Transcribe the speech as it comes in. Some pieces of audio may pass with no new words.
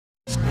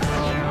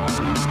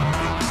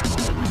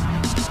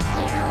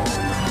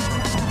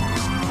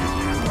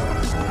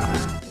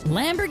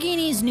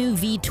Lamborghini's new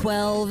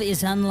V12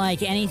 is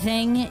unlike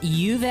anything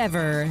you've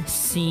ever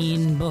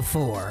seen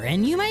before,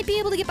 and you might be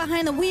able to get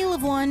behind the wheel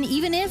of one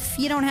even if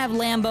you don't have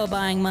Lambo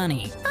buying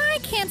money. I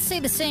can't say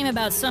the same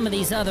about some of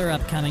these other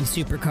upcoming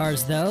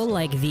supercars though,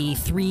 like the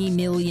 $3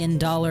 million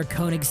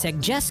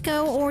Koenigsegg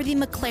Jesko or the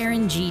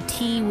McLaren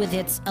GT with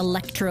its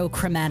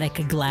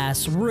electrochromatic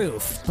glass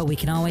roof. But we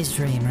can always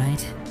dream,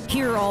 right?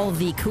 Here are all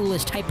the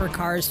coolest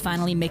hypercars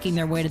finally making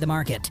their way to the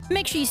market.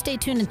 Make sure you stay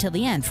tuned until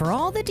the end for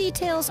all the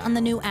details on the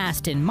new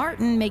Aston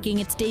Martin making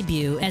its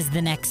debut as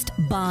the next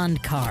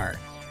Bond car.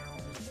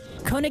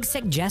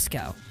 Koenigsegg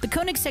Jesko. The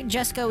Koenigsegg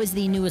Jesko is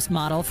the newest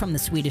model from the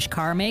Swedish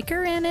car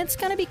maker, and it's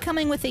going to be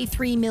coming with a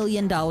 $3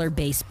 million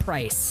base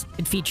price.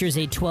 It features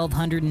a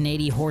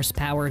 1,280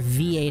 horsepower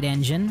V8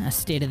 engine, a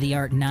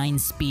state-of-the-art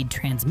 9-speed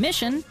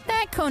transmission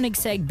that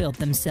Koenigsegg built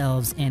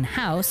themselves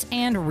in-house,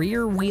 and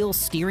rear-wheel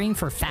steering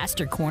for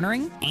faster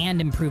cornering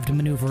and improved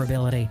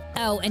maneuverability.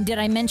 Oh, and did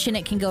I mention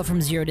it can go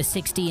from 0 to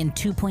 60 in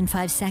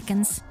 2.5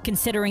 seconds?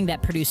 Considering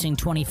that producing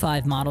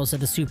 25 models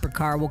of the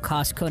supercar will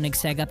cost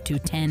Koenigsegg up to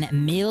 $10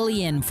 million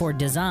for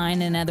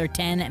design and another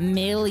 $10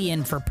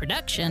 million for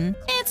production,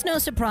 it's no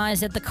surprise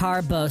that the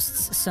car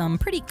boasts some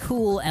pretty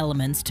cool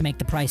elements to make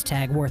the price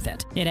tag worth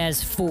it. It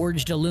has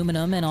forged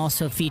aluminum and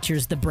also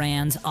features the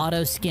brand's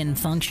auto skin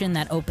function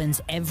that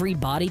opens every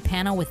body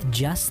panel with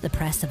just the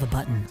press of a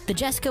button. The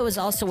Jesko is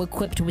also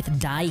equipped with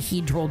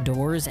dihedral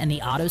doors, and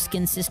the auto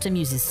skin system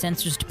uses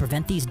sensors to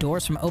prevent these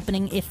doors from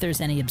opening if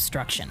there's any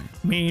obstruction.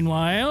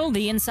 Meanwhile,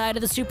 the inside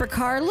of the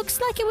supercar looks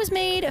like it was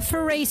made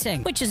for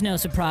racing, which is no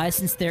surprise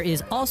since there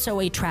is also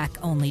a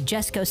track-only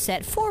Jesko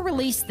set for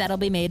release that'll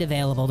be made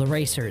available to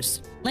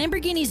racers.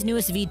 Lamborghini's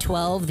newest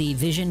V12, the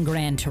Vision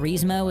Gran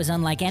Turismo, is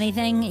unlike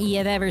anything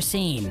you've ever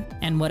seen,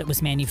 and what it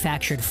was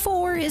manufactured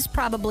for is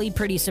probably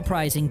pretty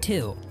surprising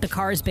too. The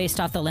car is based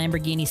off the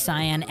Lamborghini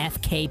Cyan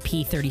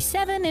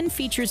FKP37 and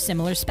features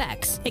similar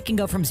specs. It can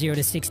go from 0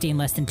 to 60 in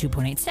less than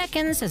 2.8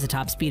 seconds, has a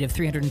top speed of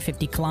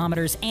 350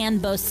 kilometers,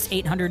 and boasts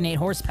 808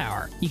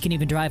 horsepower. You can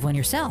even drive one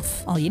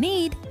yourself. All you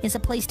need is a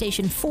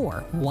PlayStation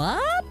 4.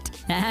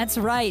 What? That's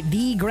right,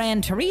 the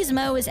Gran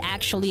Turismo is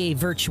actually a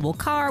virtual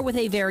car with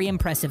a very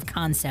impressive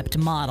concept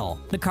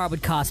model. The car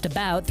would cost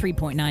about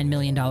 $3.9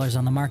 million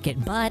on the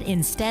market, but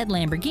instead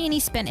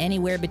Lamborghini spent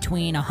anywhere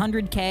between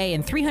 $100K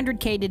and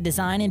 $300K to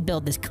design and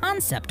build this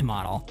concept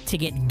model to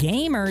get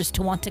gamers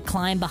to want to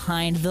climb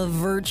behind the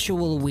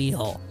virtual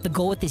wheel. The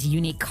goal with this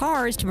unique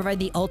car is to provide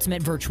the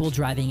ultimate virtual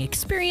driving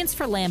experience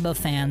for Lambo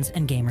fans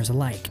and gamers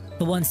alike.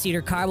 The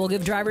one-seater car will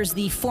give drivers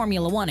the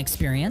Formula One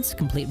experience,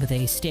 complete with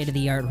a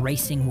state-of-the-art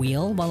racing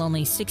wheel. While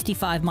only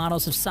 65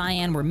 models of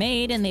Cyan were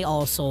made and they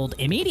all sold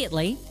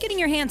immediately, getting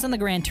your hands on the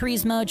Gran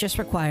Turismo just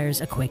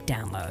requires a quick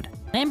download.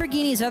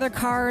 Lamborghini's other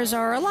cars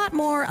are a lot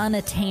more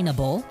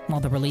unattainable. While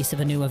the release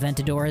of a new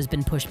Aventador has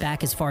been pushed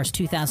back as far as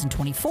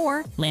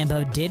 2024,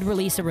 Lambo did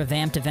release a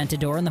revamped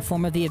Aventador in the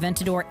form of the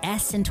Aventador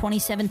S in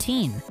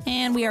 2017,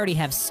 and we already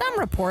have some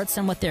reports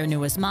on what their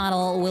newest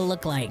model will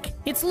look like.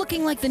 It's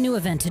looking like the new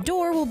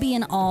Aventador will be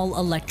an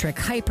all-electric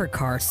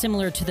hypercar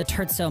similar to the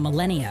Terzo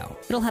Millennio.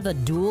 It'll have a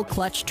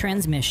dual-clutch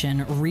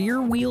transmission,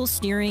 rear-wheel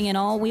steering, and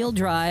all-wheel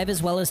drive,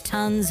 as well as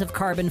tons of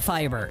carbon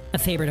fiber, a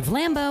favorite of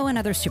Lambo and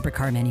other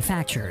supercar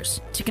manufacturers.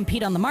 To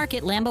compete on the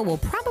market, Lambo will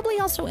probably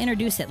also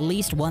introduce at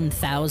least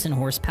 1,000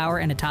 horsepower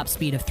and a top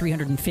speed of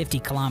 350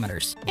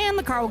 kilometers. And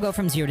the car will go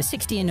from 0 to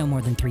 60 in no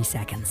more than 3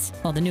 seconds.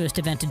 While the newest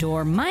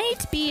Aventador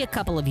might be a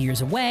couple of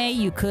years away,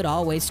 you could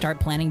always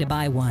start planning to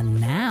buy one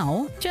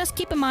now. Just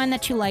keep in mind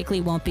that you likely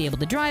won't be able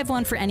to drive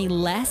one for any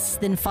less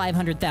than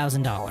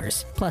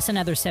 $500,000, plus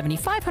another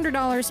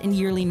 $7,500 in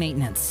yearly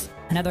maintenance.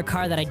 Another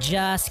car that I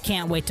just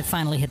can't wait to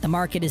finally hit the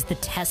market is the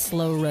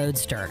Tesla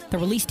Roadster. The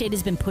release date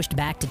has been pushed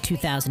back to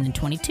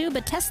 2022,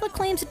 but Tesla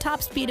claims a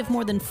top speed of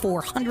more than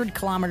 400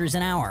 kilometers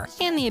an hour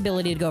and the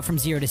ability to go from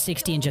 0 to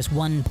 60 in just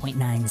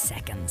 1.9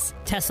 seconds.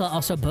 Tesla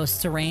also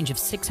boasts a range of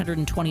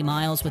 620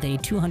 miles with a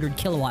 200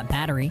 kilowatt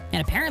battery,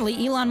 and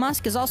apparently Elon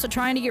Musk is also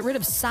trying to get rid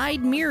of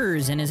side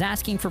mirrors and is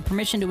asking for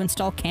permission to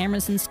install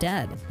cameras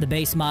instead. The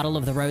base model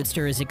of the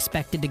Roadster is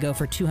expected to go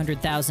for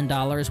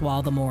 $200,000,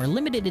 while the more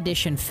limited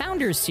edition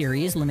Founders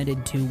Series,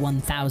 limited to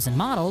 1,000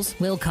 models,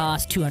 will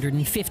cost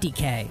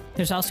 $250K.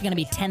 There's also going to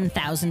be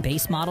 10,000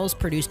 base models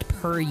produced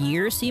per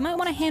year, so you might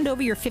want to hand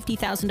over your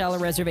 $50,000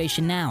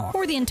 reservation now,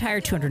 or the entire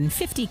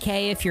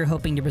 $250K if you're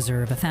hoping to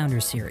reserve a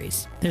Founders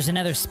Series. There's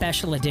another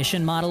special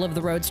edition model of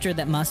the Roadster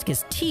that Musk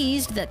has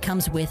teased that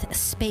comes with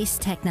space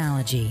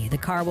technology. The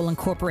car will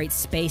incorporate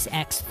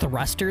SpaceX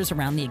thrusters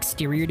around the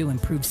exterior to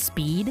improve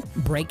speed,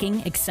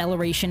 braking,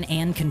 acceleration,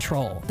 and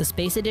control. The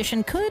Space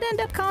Edition could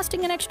end up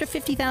costing an extra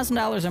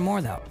 $50,000 or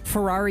more though.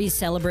 Ferrari's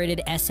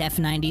celebrated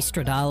SF90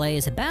 Stradale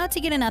is about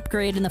to get an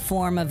upgrade in the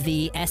form of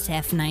the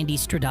SF90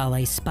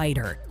 Stradale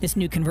Spider. This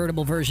new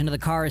convertible version of the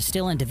car is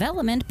still in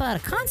development, but a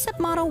concept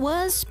model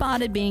was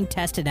spotted being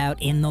tested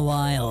out in the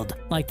wild.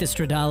 Like the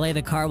Stradale,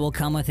 the car will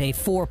come with a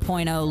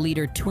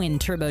 4.0-liter twin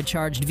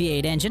turbocharged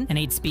V8 engine, an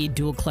 8-speed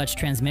dual-clutch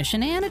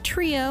transmission, and a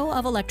trio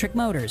of electric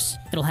motors.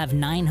 It'll have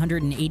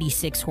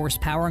 986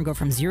 horsepower and go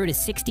from 0 to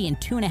 60 in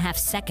 2.5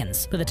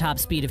 seconds, with a top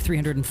speed of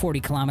 340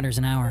 kilometers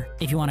an hour.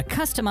 If you want to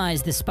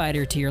customize the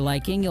Spider to your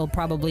liking, you'll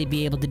probably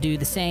be able to do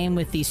the same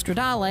with the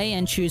Stradale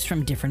and choose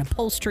from different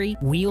upholstery,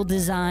 wheel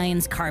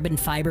designs, carbon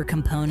fiber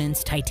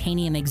components,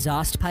 titanium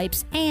exhaust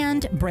pipes,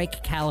 and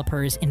brake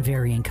calipers in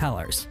varying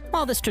colors.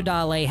 While the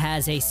Stradale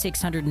has a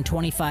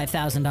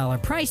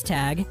 $625,000 price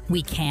tag,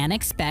 we can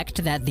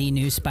expect that the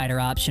new Spider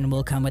option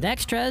will come with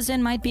extras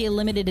and might be a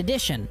limited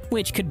edition,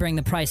 which could bring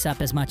the price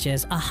up as much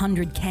as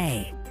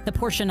 $100K. The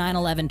Porsche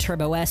 911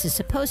 Turbo S is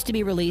supposed to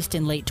be released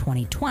in late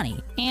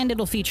 2020, and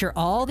it'll feature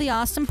all the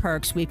awesome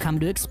perks we've come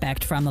to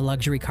expect from the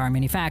luxury car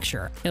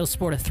manufacturer. It'll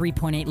sport a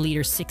 3.8-liter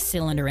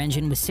 6-cylinder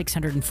engine with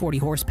 640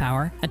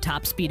 horsepower, a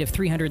top speed of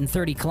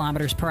 330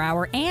 kilometers per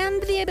hour,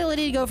 and the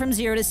ability to go from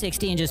 0 to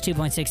 60 in just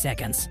 2.6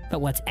 seconds.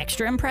 But what's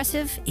extra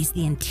impressive is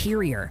the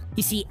interior.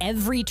 You see,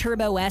 every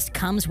Turbo S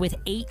comes with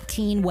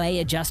 18-way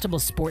adjustable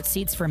sports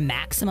seats for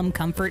maximum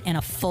comfort and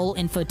a full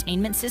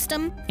infotainment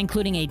system,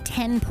 including a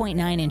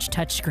 10.9-inch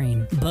touchscreen,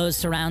 Bose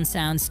surround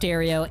sound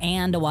stereo,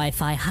 and a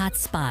Wi-Fi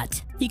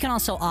hotspot. You can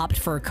also opt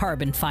for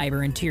carbon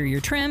fiber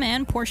interior trim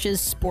and Porsche's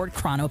Sport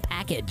Chrono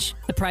package.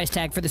 The price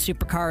tag for the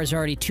supercar is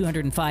already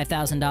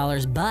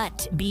 $205,000,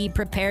 but be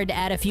prepared to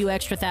add a few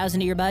extra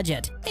thousand to your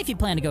budget if you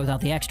plan to go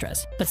without the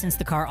extras. But since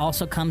the car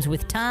also comes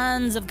with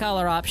tons of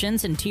color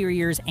options,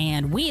 interiors,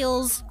 and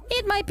wheels,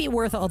 it might be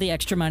worth all the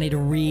extra money to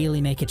really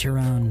make it your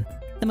own.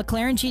 The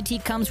McLaren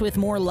GT comes with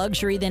more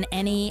luxury than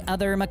any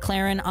other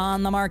McLaren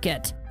on the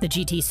market. The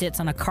GT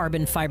sits on a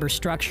carbon fiber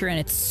structure, and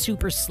its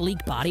super sleek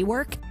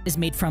bodywork is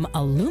made from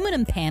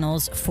aluminum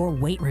panels for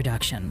weight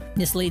reduction.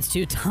 This leads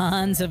to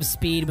tons of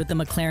speed, with the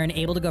McLaren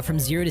able to go from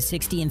 0 to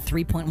 60 in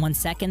 3.1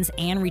 seconds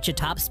and reach a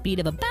top speed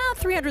of about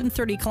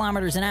 330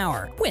 kilometers an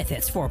hour with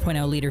its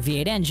 4.0-liter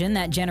V8 engine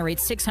that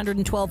generates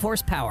 612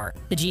 horsepower.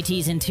 The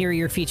GT's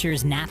interior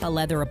features Napa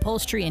leather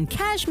upholstery and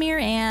cashmere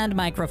and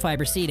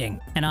microfiber seating.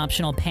 An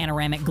optional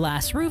panoramic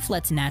glass roof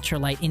lets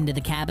natural light into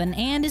the cabin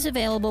and is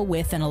available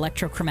with an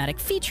electrochromatic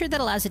feature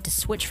that allows it to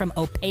switch from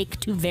opaque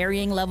to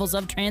varying levels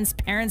of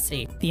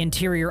transparency. The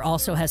interior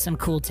also has some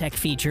cool tech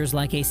features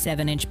like a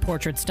 7-inch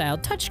portrait-style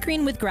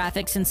touchscreen with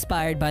graphics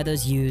inspired by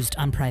those used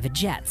on private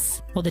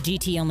jets. While the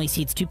GT only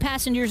seats 2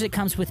 passengers, it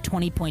comes with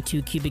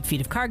 20.2 cubic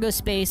feet of cargo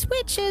space,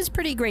 which is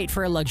pretty great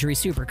for a luxury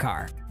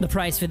supercar. The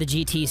price for the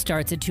GT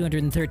starts at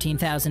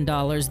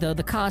 $213,000, though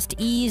the cost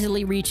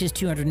easily reaches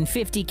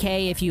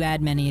 $250K if you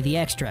add many of the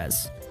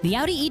extras. The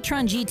Audi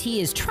e-tron GT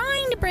is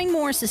trying to bring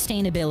more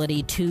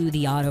sustainability to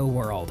the auto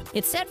world.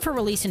 It's set for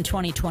release in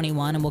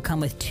 2021 and will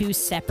come with 2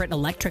 separate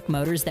electric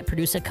motors that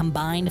produce a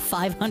combined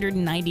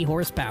 590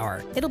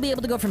 horsepower. It'll be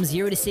able to go from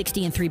 0 to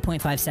 60 in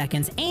 3.5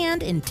 seconds,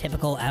 and in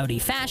typical Audi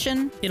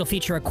fashion, it'll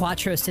feature a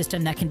quattro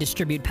system that can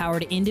distribute power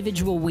to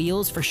individual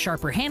wheels for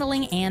sharper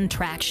handling and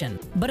traction.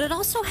 But it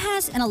also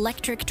has an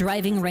electric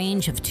driving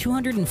range of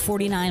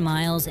 249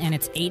 miles, and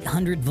its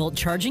 800-volt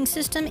charging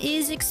system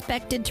is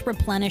expected to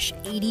replenish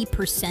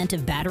 80%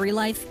 of battery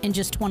life in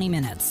just 20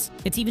 minutes.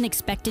 It's even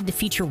expected to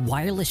feature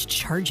wireless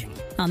charging.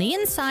 On the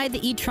inside,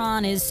 the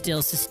e-tron is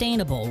still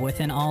sustainable, with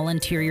an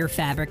all-interior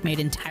fabric made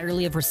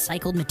entirely of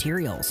recycled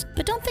materials.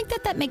 But don't think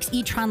that makes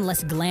e-tron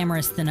less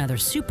glamorous than other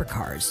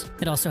supercars.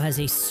 It also has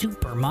a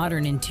super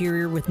modern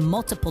interior with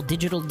multiple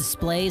digital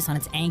displays on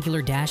its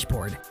angular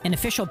dashboard. An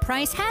official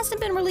price hasn't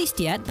been released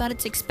yet, but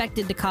it's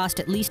expected to cost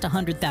at least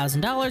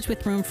 $100,000,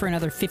 with room for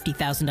another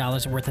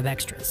 $50,000 worth of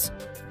extras.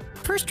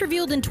 First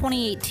revealed in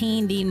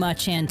 2018, the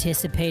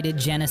much-anticipated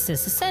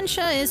Genesis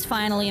Essentia is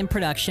finally in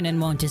production and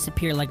won't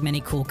disappear like many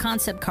cool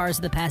concept cars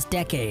of the past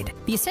decade.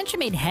 The Essentia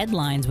made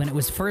headlines when it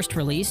was first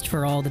released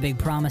for all the big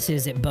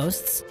promises it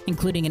boasts,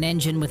 including an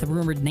engine with a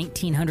rumored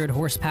 1,900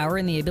 horsepower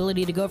and the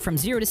ability to go from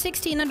 0 to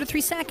 60 in under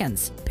 3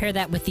 seconds. Pair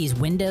that with these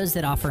windows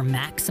that offer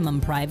maximum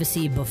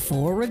privacy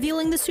before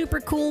revealing the super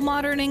cool,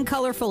 modern, and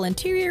colorful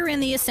interior,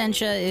 and the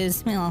Essentia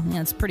is, well,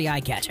 it's pretty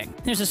eye-catching.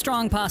 There's a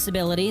strong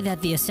possibility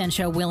that the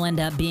Essentia will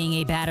end up being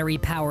a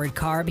battery-powered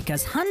car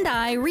because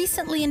Hyundai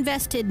recently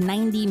invested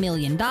 $90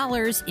 million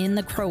in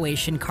the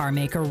Croatian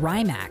carmaker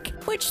Rimac,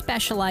 which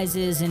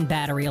specializes in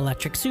battery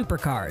electric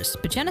supercars.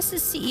 But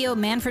Genesis CEO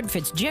Manfred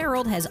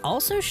Fitzgerald has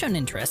also shown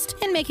interest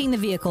in making the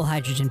vehicle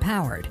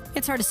hydrogen-powered.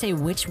 It's hard to say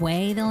which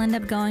way they'll end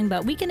up going,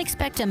 but we can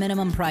expect a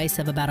minimum price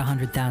of about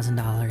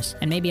 $100,000,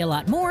 and maybe a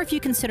lot more if you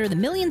consider the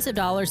millions of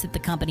dollars that the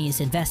company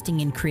is investing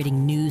in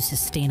creating new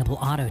sustainable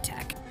auto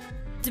tech.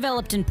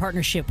 Developed in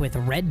partnership with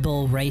Red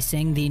Bull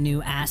Racing, the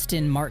new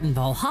Aston Martin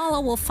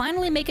Valhalla will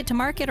finally make it to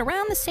market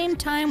around the same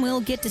time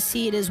we'll get to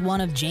see it as one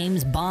of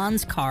James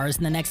Bond's cars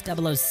in the next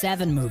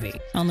 007 movie.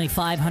 Only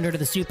 500 of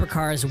the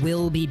supercars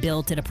will be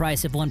built at a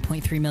price of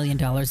 $1.3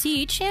 million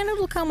each, and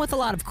it'll come with a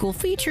lot of cool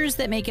features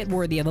that make it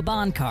worthy of a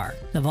Bond car.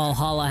 The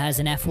Valhalla has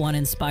an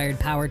F1-inspired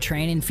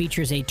powertrain and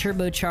features a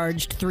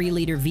turbocharged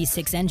 3-liter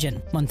V6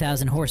 engine,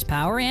 1,000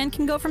 horsepower, and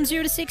can go from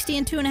 0 to 60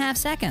 in 2.5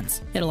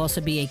 seconds. It'll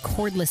also be a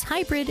cordless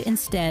hybrid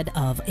instead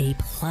of a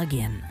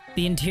plug-in.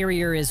 The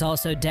interior is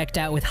also decked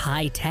out with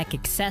high-tech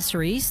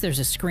accessories. There's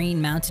a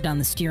screen mounted on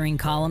the steering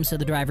column so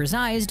the driver's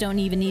eyes don't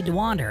even need to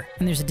wander.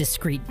 And there's a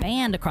discrete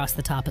band across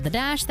the top of the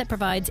dash that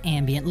provides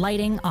ambient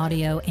lighting,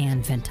 audio,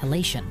 and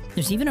ventilation.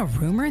 There's even a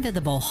rumor that the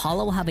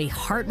Valhalla will have a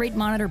heart rate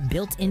monitor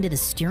built into the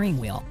steering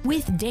wheel,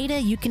 with data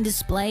you can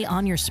display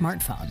on your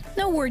smartphone.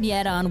 No word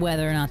yet on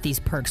whether or not these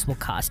perks will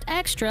cost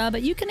extra,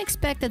 but you can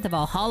expect that the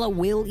Valhalla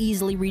will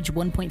easily reach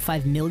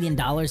 $1.5 million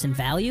in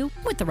value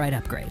with the right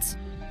upgrades.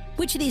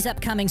 Which of these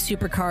upcoming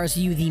supercars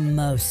are you the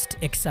most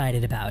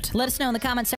excited about? Let us know in the comments section.